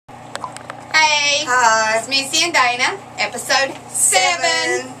Hi. Hi. It's Missy and Dana, episode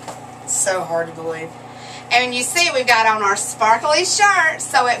 7. So hard to believe. And you see we've got on our sparkly shirt,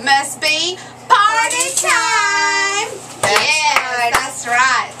 so it must be party time. That's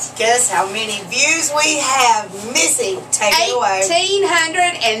right. Guess how many views we have. Missy, take it away.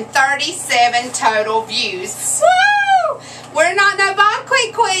 1,837 total views. Woo! We're not no Bon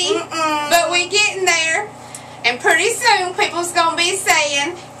Queen, but we're getting there. And pretty soon, people's going to be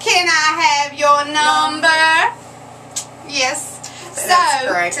saying, "Can I have your number?" Yes. That's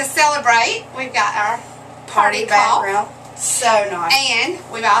great. To celebrate, we've got our party background. So nice. And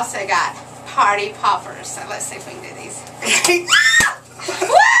we've also got party poppers. So let's see if we can do these.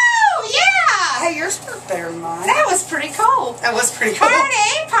 Woo! Yeah! Hey, yours worked better than mine. That was pretty cool. That was pretty cool.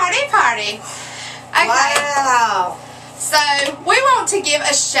 Party. Okay. Wow. So, we want to give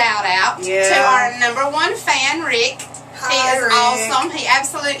a shout out to our #1 fan, Rick. Hi, he is Rick. awesome. He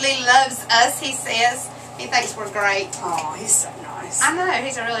absolutely loves us, he says. He thinks we're great. Oh, he's so nice. I know,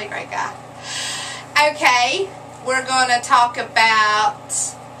 he's a really great guy. Okay, we're going to talk about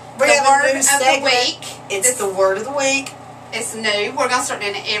the word of the week. It's the word of the week. It's new. We're going to start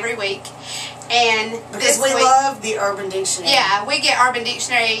doing it every week. And because we love the Urban Dictionary. Yeah, we get Urban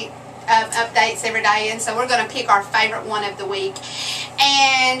Dictionary updates every day, and so we're going to pick our favorite one of the week.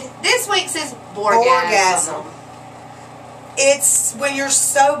 And this week's is borgasm. It's when you're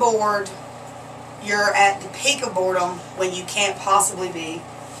so bored, you're at the peak of boredom when you can't possibly be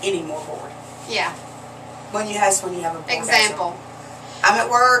any more bored. Yeah. When you have a borgasm. Example. I'm at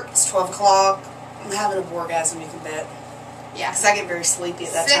work, it's 12 o'clock, I'm having a borgasm, you can bet. Yeah. Because I get very sleepy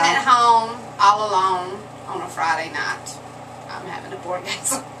at that Sitting time. at home, all alone, on a Friday night, I'm having a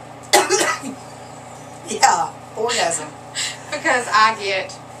borgasm. Yeah, orgasm. Because I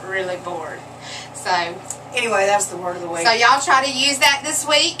get really bored. So anyway, that's the word of the week. So y'all try to use that this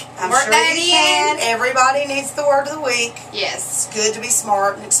week. I'm Work sure that you can. Everybody needs the word of the week. Yes. It's good to be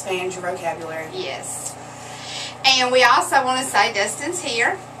smart and expand your vocabulary. Yes. And we also want to say Dustin's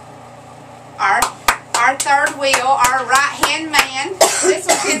here. Our third wheel, our right-hand man. This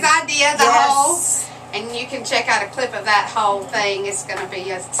was his idea, the whole. And you can check out a clip of that whole thing. It's going to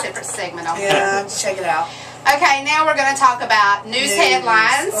be a separate segment on there. Yeah, check it out. Okay, now we're going to talk about news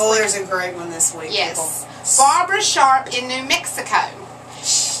headlines. Oh, there's a great one this week. Yes. Barbara Sharp in New Mexico.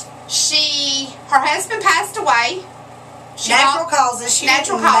 Her husband passed away. Natural causes. She didn't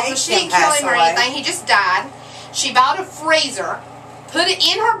kill him or anything. He just died. She bought a freezer, put it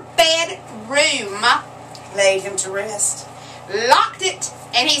in her bedroom, laid him to rest, locked it,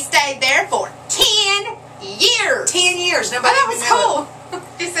 and he stayed there for 10 years. 10 years. Nobody that was knew. Cool.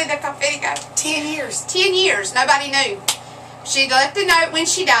 You see the confetti go? 10 years. 10 years. Nobody knew. She left a note when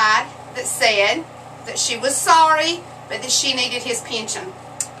she died that said that she was sorry, but that she needed his pension.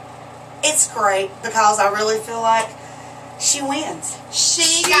 It's great because I really feel like she wins.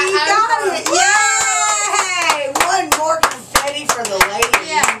 She got it. Yay! One more confetti for the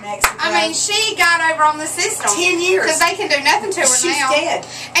lady in New Mexico. I mean, she got over on the system. 10 years. Because they can do nothing to her now. She's dead.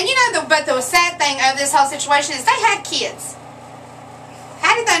 And you know, but the sad thing of this whole situation is they had kids.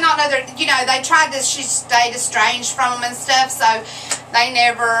 How did they not know that, they tried to, she stayed estranged from them and stuff, so they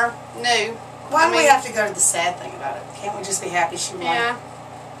never knew. Why do we have to go to the sad thing about it? Can't we just be happy she won? Yeah.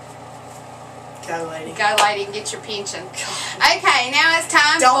 Go, lady. Go, lady, and get your pension. Okay, now it's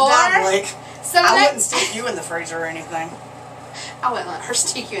time Don't die, Blake. So I wouldn't stick you in the freezer or anything. I wouldn't let her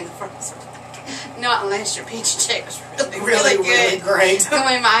stick you in the freezer. Not unless your pension check was really good. Really great. Then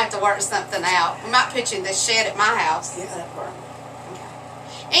we might have to work something out. We might put you in the shed at my house. Yeah, that part.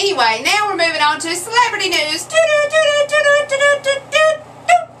 Anyway, now we're moving on to celebrity news.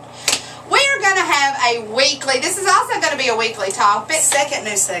 We're going to have a weekly, this is also going to be a weekly topic. Second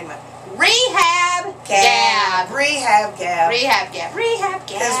new segment. Rehab Gab. Rehab Gab. Rehab Gab. Rehab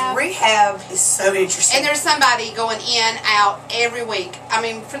Gab. Because rehab is so interesting. And there's somebody going in, out every week. I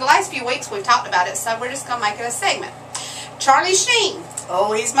mean, for the last few weeks we've talked about it, so we're just going to make it a segment. Charlie Sheen.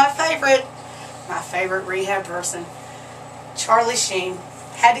 Oh, he's my favorite. My favorite rehab person. Charlie Sheen.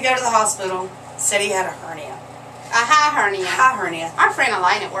 Had to go to the hospital. Said he had a hernia. A high hernia. High hernia. Our friend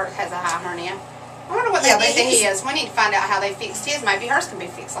Elaine at work has a high hernia. I wonder what they did to his. We need to find out how they fixed his. Maybe hers can be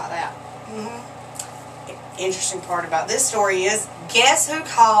fixed like that. Interesting part about this story is, guess who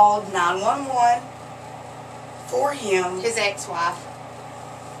called 911 for him? His ex-wife.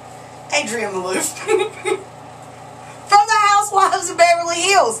 Adrienne Maloof. From the Housewives of Beverly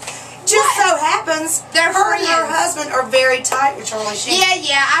Hills. Just so happens her and her husband are very tight with Charlie Sheen.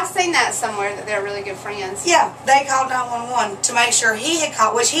 Yeah, I've seen that somewhere, that they're really good friends. Yeah, they called 911 to make sure he had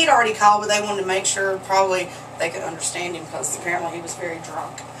called, which he had already called, but they wanted to make sure probably they could understand him because apparently he was very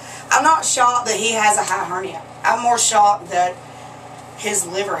drunk. I'm not shocked that he has a high hernia. I'm more shocked that his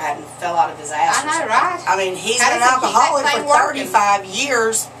liver hadn't fell out of his ass. I know, right? I mean, he's been an alcoholic for 35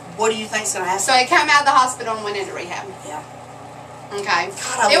 years. What do you think's going to happen? So he came out of the hospital and went into rehab. Yeah. Okay.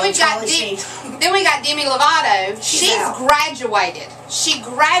 God, then we got Demi Lovato. She's graduated. She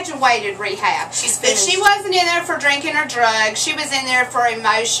graduated rehab. But she wasn't in there for drinking or drugs. She was in there for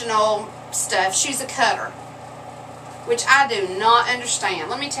emotional stuff. She's a cutter, which I do not understand.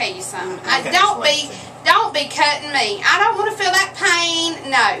 Let me tell you something. Don't be cutting me. I don't want to feel that pain.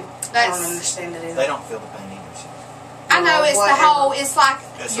 No, I don't understand it either. They don't feel the pain either. I know it's the whole. It's like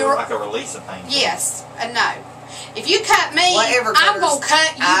it's like a release of pain. Yes, no. If you cut me, I'm gonna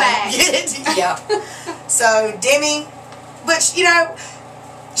cut you back. Yeah. So Demi, but you know,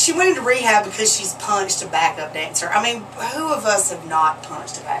 she went into rehab because she's punched a backup dancer. I mean, who of us have not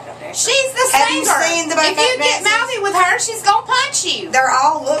punched a backup dancer? She's the singer. Have you seen the backup dancers? If you get mouthy with her, she's gonna punch you. They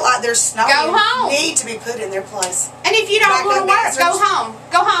all look like they're snotty. Go home. Need to be put in their place. And if you don't want to work, go home.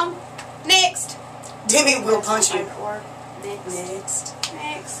 Go home. Next. Demi will punch you. Next.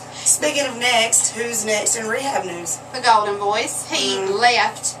 Speaking of next, who's next in rehab news? The Golden Voice. He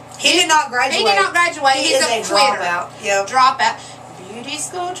left. He did not graduate. He did not graduate. He's a quitter. Dropout. Yep. Dropout. Beauty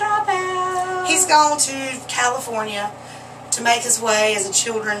school dropout. He's gone to California to make his way as a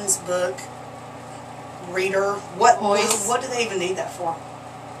children's book reader. What do they even need that for?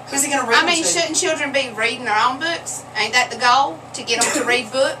 Who's he going to read them to? Shouldn't children be reading their own books? Ain't that the goal? To get them to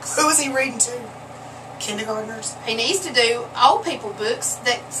read books? Who is he reading to? Kindergartners? He needs to do old people books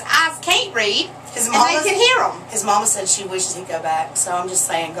that eyes can't read, and they can hear them. His mama said she wishes he'd go back, so I'm just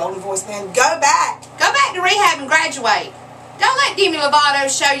saying, Golden Voice man, go back! Go back to rehab and graduate. Don't let Demi Lovato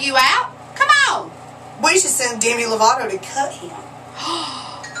show you out. Come on. We should send Demi Lovato to cut him.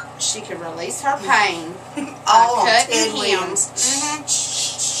 She could release her pain. All on cutting Ted him. Williams.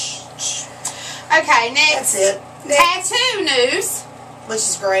 Okay, next. That's it. Tattoo news. Which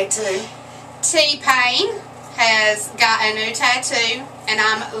is great, too. T-Pain has got a new tattoo, and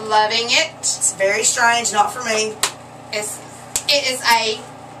I'm loving it. It's very strange, not for me. It is a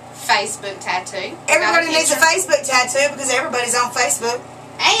Facebook tattoo. Everybody needs a Facebook tattoo because everybody's on Facebook.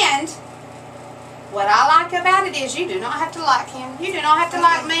 And what I like about it is you do not have to like him. You do not have to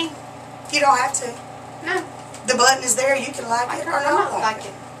like me. You don't have to. No. The button is there. You can like it or not like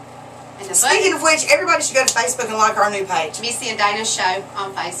it. And Speaking of which, everybody should go to Facebook and like our new page. Missy and Dana show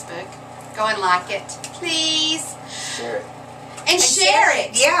on Facebook. Go and like it, please. Share it. And share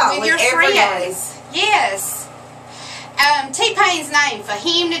it. Yeah, with your friends. Yes. T-Pain's name,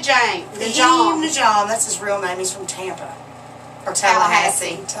 Fahim Najam. Fahim Najam. That's his real name. He's from Tampa. Or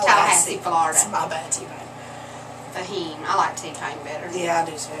Tallahassee, Florida. That's my bad, T-Pain. Fahim. I like T-Pain better. Yeah, I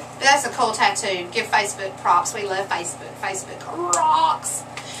do too. But that's a cool tattoo. Give Facebook props. We love Facebook. Facebook rocks.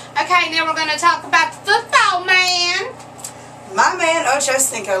 Okay, now we're going to talk about the football man. My man, Ocho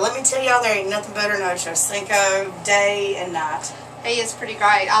Cinco. Let me tell y'all, there ain't nothing better than Ocho Cinco, day and night. He is pretty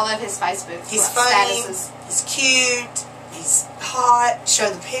great. I love his Facebook He's funny. statuses. He's cute. He's hot. Show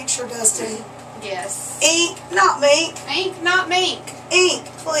the picture, Dustin. Yes. Ink, not mink. Ink, not mink. Ink,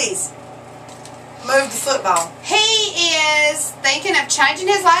 please. Move the football. He is thinking of changing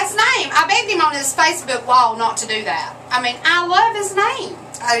his last name. I begged him on his Facebook wall not to do that. I mean, I love his name.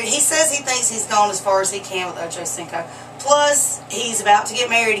 He says he thinks he's gone as far as he can with Ocho Cinco. Plus, he's about to get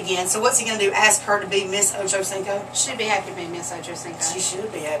married again. So what's he going to do? Ask her to be Miss Ocho Cinco? She'd be happy to be Miss Ocho Cinco. She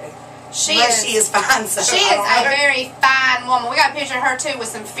should be happy. She is fine. So she is a very fine woman. We got a picture of her too with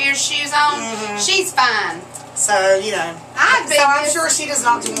some fierce shoes on. She's fine. So, you know. I'm sure she does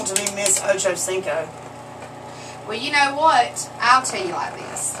not want to be Miss Ocho Cinco. Well, you know what? I'll tell you like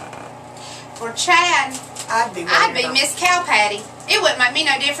this. For Chad, I'd be Miss Cow Patty. It wouldn't make me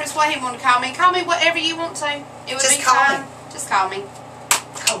no difference what he wanted to call me. Call me whatever you want to. It would be fine. Just call me.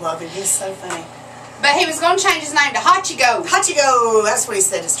 I love him. He's so funny. But he was going to change his name to Hachigo. Hachigo. That's what he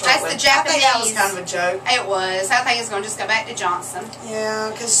said to start with. That's the Japanese. I think that was kind of a joke. It was. I think it's going to just go back to Johnson. Yeah,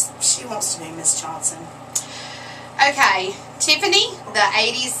 because she wants to be Miss Johnson. Okay. Tiffany, the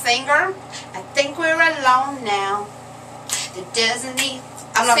 80s singer. I think we're alone now. There doesn't seem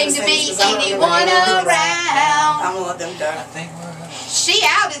to be anyone around. I'm going to let them go. I think we're alone. She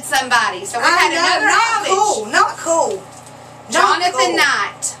outed somebody, so we had another outage. Not cool. Jonathan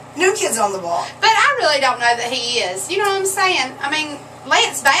Knight. New Kids on the Block. But I really don't know that he is. You know what I'm saying? I mean,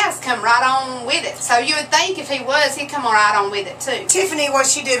 Lance Bass come right on with it. So you would think if he was, he'd come right on with it too. Tiffany, what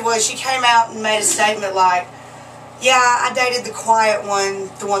she did was she came out and made a statement like, yeah, I dated the quiet one,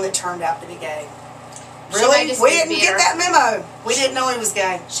 the one that turned out to be gay. Really? We didn't get that memo. We didn't know he was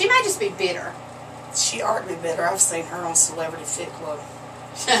gay. She may just be bitter. She ought to be better. I've seen her on Celebrity Fit Club.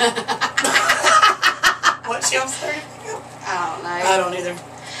 What, she on Celebrity Fit Club? I don't know. I don't either.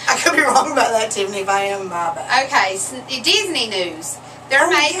 I could be wrong about that, Tiffany. If I am, my bad. Okay, Disney news. They're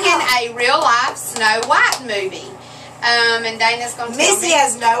making a real-life Snow White movie. And Dana's going to tell Missy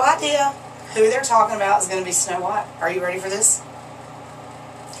has no idea who they're talking about is going to be Snow White. Are you ready for this?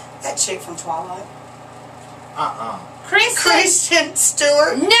 That chick from Twilight. Kristen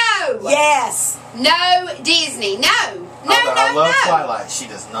Stewart. No. Yes. No Disney. No. I love Twilight. She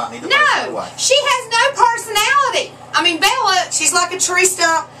does not need to play Snow White. She has no personality. I mean, Bella. She's like a tree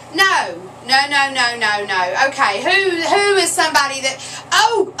stump. No. Okay, who is somebody that?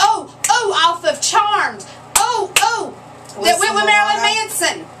 Off of Charmed. That went with Marilyn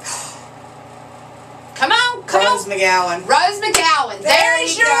Manson. Come on. Rose McGowan. Rose McGowan. There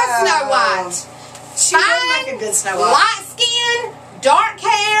is your Snow White. She would make a good Snow White. Light skin, dark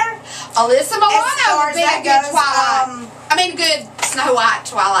hair. Alyssa Milano would be a good Twilight. Good Snow White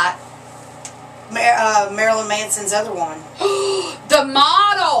Twilight. Marilyn Manson's other woman. The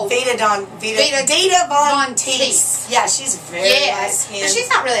model. Dita Von Teese. Yeah, she's very light skinned. But she's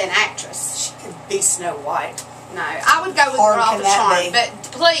not really an actress. She could be Snow White. No, I would go with her off the Charm. But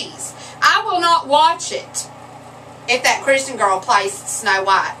please, I will not watch it if that Christian girl plays Snow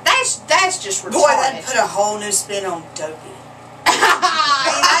White. That's just retarded. Boy, that put a whole new spin on Dopey. Ain't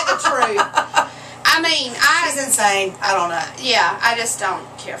that the truth? She's insane. I don't know. Yeah, I just don't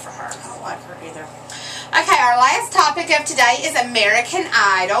care for her. I don't like her either. Okay, our last topic of today is American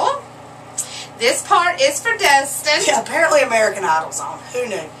Idol. This part is for Dustin. Yeah, apparently American Idol's on. Who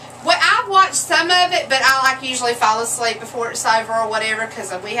knew? Well, I've watched some of it, but I usually fall asleep before it's over or whatever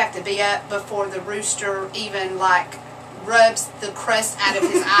because we have to be up before the rooster even rubs the crust out of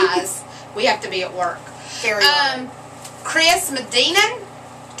his eyes. We have to be at work. Chris Medina,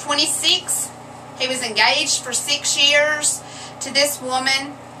 26. He was engaged for 6 years to this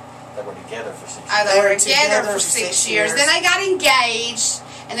woman. They were together for 6 years. Oh, they were together for 6 years. Then they got engaged,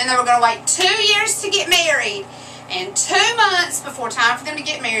 and then they were going to wait 2 years to get married. And 2 months before time for them to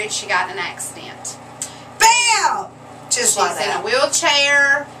get married, she got in an accident. Bam! Just like that. She's in a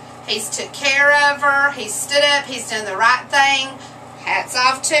wheelchair. He's took care of her. He's stood up. He's done the right thing. Hats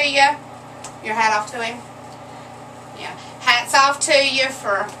off to you. Your hat off to him? Yeah. Hats off to you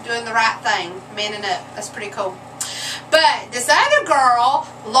for doing the right thing. Manning up. That's pretty cool. But this other girl,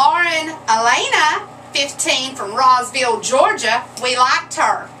 Lauren Elena, 15, from Roseville, Georgia, we liked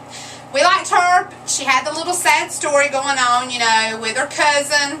her. We liked her. She had the little sad story going on, with her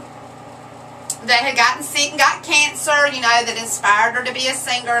cousin that had gotten sick and got cancer, that inspired her to be a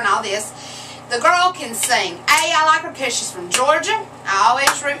singer and all this. The girl can sing. I like her because she's from Georgia. I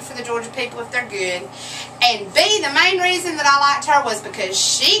always root for the Georgia people if they're good. And B, the main reason that I liked her was because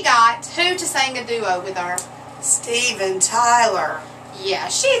she got who to sing a duo with her? Steven Tyler. Yeah,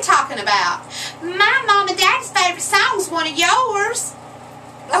 she's talking about, my mom and dad's favorite song is one of yours.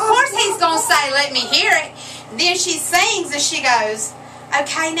 Of course he's going to say, let me hear it. And then she sings and she goes,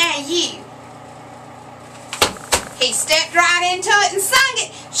 okay, now you. He stepped right into it and sung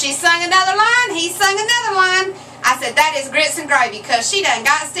it. She sung another line. He sung another line. I said, that is grits and gravy because she done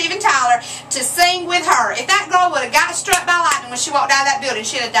got Steven Tyler to sing with her. If that girl would have got struck by lightning when she walked out of that building,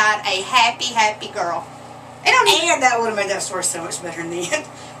 she'd have died a happy, happy girl. And that would have made that story so much better in the end.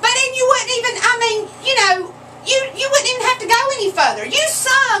 But then you wouldn't even, you wouldn't even have to go any further. You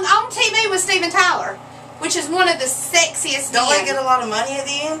sung on TV with Steven Tyler, which is one of the sexiest men. Don't they get a lot of money at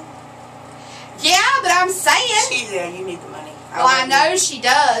the end? Yeah, but I'm saying. Yeah, you need the money. Well, I know she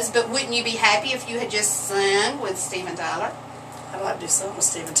does, but wouldn't you be happy if you had just sung with Steven Tyler? I'd like to do something with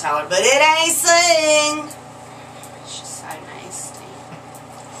Steven Tyler, but it ain't sing. She's so nasty.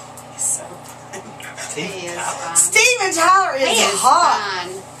 He's so fun. He is fine. Steven Tyler is hot.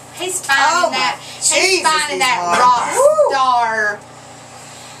 Fine. He's fine in that. He's fine in that rock star.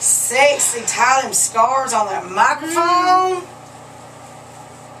 Sexy, tie them scars on that microphone.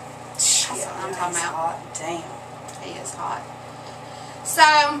 That's what I'm talking about. Hot. Damn. He is hot.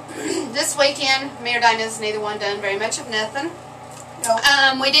 So, this weekend, me or Dana's neither one done very much of nothing. Nope.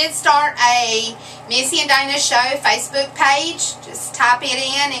 We did start a Missy and Dana Show Facebook page. Just type it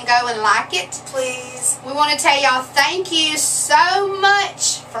in and go and like it. Please. We want to tell y'all thank you so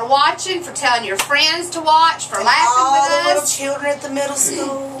much for watching, for telling your friends to watch, for laughing with us. All the little children at the middle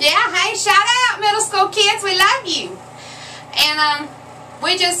school. Yeah, hey, shout out middle school kids. We love you. And,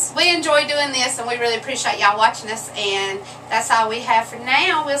 we enjoy doing this, and we really appreciate y'all watching us, and that's all we have for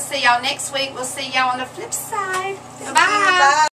now. We'll see y'all next week. We'll see y'all on the flip side. Bye-bye.